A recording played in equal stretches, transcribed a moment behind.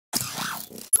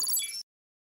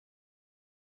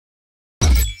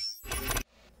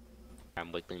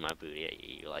I'm wiggling my booty at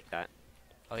you. You like that?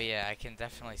 Oh yeah, I can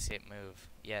definitely see it move.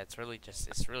 Yeah, it's really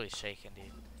shaking,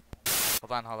 dude.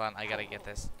 Hold on, I gotta get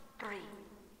this. 3,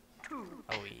 2.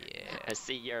 Oh yeah. I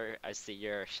see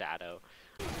your shadow.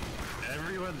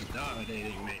 Everyone's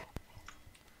dominating me.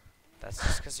 That's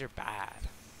just because you're bad.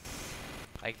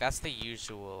 Like, that's the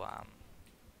usual,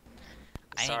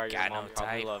 I Sorry, ain't your got mom no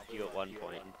probably type. loved you at one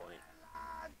point.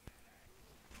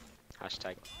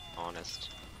 Hashtag honest.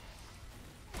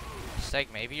 It's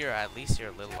like, maybe at least you're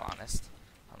a little honest.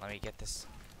 Let me get this.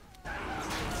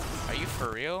 Are you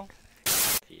for real?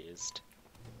 Confused.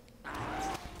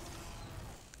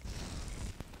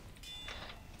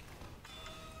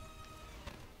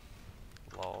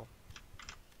 Lol.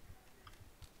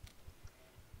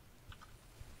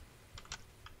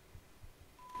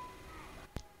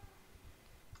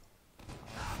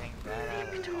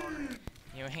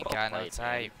 You ain't got no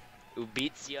type. Who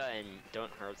beats ya and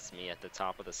don't hurts me at the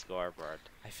top of the scoreboard.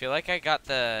 I feel like I got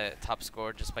the top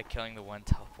score just by killing the one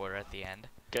teleporter at the end.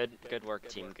 Good work,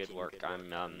 team. Good work.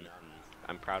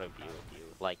 I'm proud of you.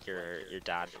 Like your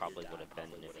dad probably would have been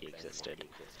if he existed.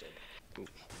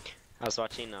 I was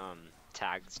watching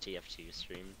Tag's TF2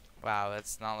 stream. Wow,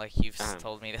 it's not like you've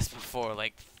told me this before,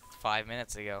 like 5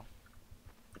 minutes ago.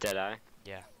 Did I?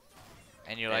 Yeah.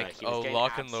 And you're Yeah, like, he was oh, getting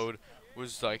lock and load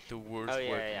was like the worst Oh yeah,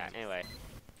 working. yeah. Anyway.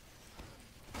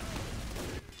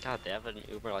 God, they have an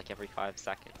Uber like every 5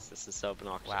 seconds. This is so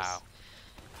obnoxious. Wow.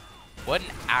 What an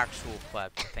actual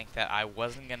pleb to think that I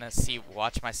wasn't gonna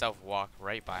watch myself walk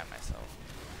right by myself.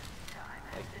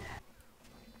 Like,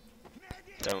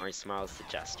 don't worry, Smiles the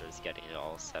Jester is getting it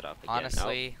all set up again.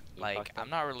 honestly, Oh, like,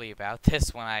 I'm not really about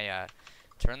this when I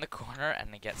turn the corner and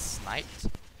I get sniped.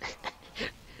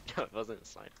 No, it wasn't a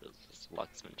snipe, it was just a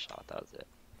Luxman shot, that was it.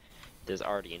 There's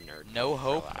already a nerd. No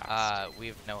hope? Relaxed. We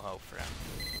have no hope for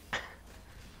him.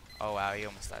 Oh wow, he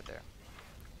almost died there.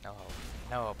 No hope.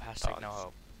 No hope. Hashtag no Dogs.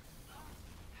 hope.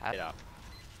 Get up.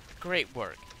 Great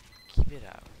work. Keep it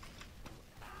up.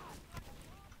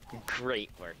 Great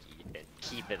work, Ethan.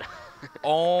 Keep it up.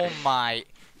 Oh my.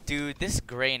 Dude, this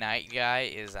Grey Knight guy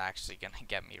is actually gonna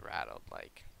get me rattled.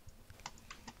 Like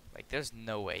there's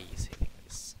no way he's hitting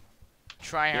this.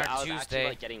 Tryhard Yeah, I was Tuesday. actually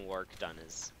like getting work done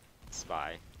as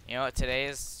spy. You know what? Today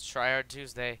is Tryhard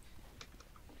Tuesday.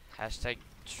 Hashtag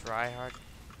tryhard.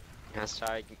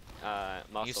 Hashtag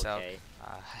muscle sell. K.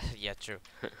 Yeah, true.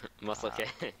 Muscle K.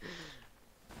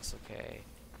 It's okay.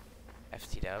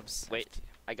 FT dubs. Wait.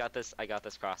 FT. I got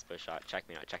this crossbow shot. Check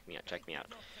me out.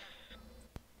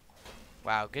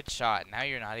 Wow, good shot. Now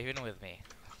you're not even with me.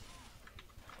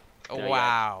 Oh, No,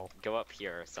 wow. Go up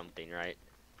here or something, right?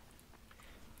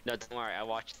 No, don't worry. I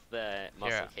watched the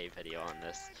Muscle K video on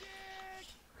this.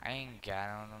 I ain't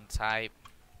got no type.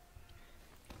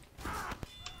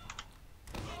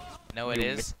 No, it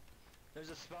is. There's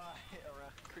a spy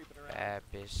creeping around. Bad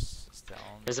bitch. Still.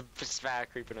 There's a spy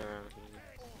creeping around.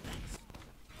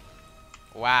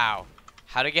 Wow.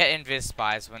 How to get invis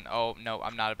spies when? Oh no,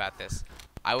 I'm not about this.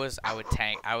 I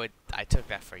took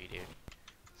that for you, dude.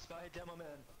 Spy demo man.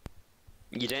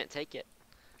 You didn't take it.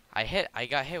 I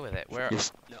got hit with it. Where?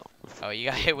 No. Oh, you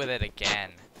got hit with it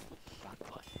again.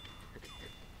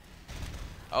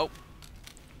 Oh.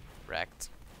 Wrecked.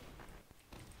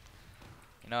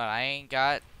 You know what? I ain't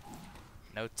got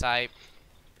no type.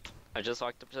 I just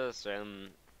walked up to this random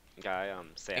guy,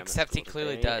 Sam. Except he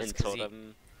clearly does, and 'cause told he-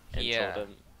 him, he, told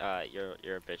him,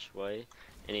 you're a bitch boy,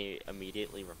 and he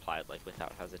immediately replied like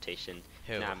without hesitation,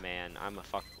 Who? Nah, man, I'm a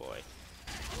fuck boy.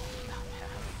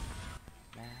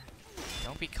 Man,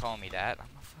 don't be calling me that. I'm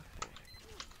a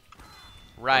fuckboy.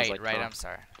 Right, like, right. huh? I'm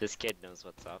sorry. This kid knows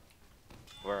what's up.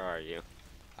 Where are you?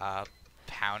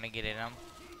 Pounding it in him.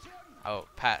 Oh,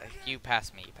 you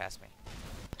pass me. You pass me.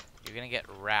 You're gonna get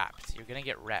wrapped. You're gonna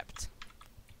get repped.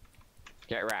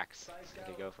 Get Rax.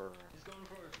 Okay, go for. He's going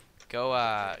for it. Go,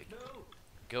 No.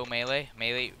 go melee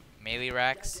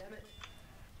racks.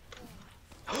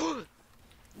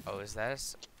 Oh, is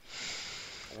that?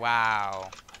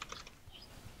 Wow.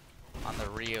 On the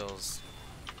reels.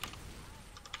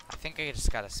 I think I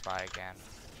just got a spy again.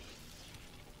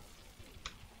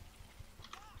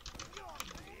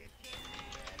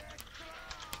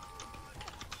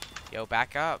 Yo,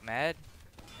 back up, Med.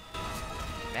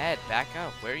 Med, back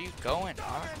up. Where are you going,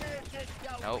 huh?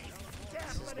 Nope.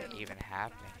 This isn't even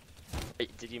happening.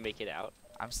 Wait, did you make it out?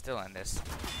 I'm still in this.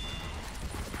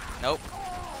 Nope.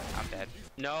 I'm dead.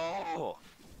 No.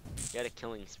 You had a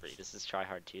killing spree. This is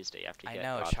Tryhard Tuesday. After you I get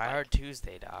know, godlike. Tryhard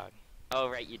Tuesday, dog. Oh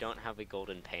right, you don't have a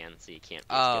golden pan, so you can't.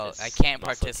 Be Oh, as good I as can't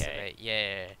Muscle K. participate.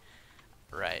 Yeah.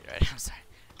 Right. I'm sorry.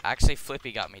 Actually,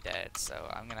 Flippy got me dead, so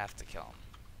I'm gonna have to kill him.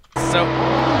 So,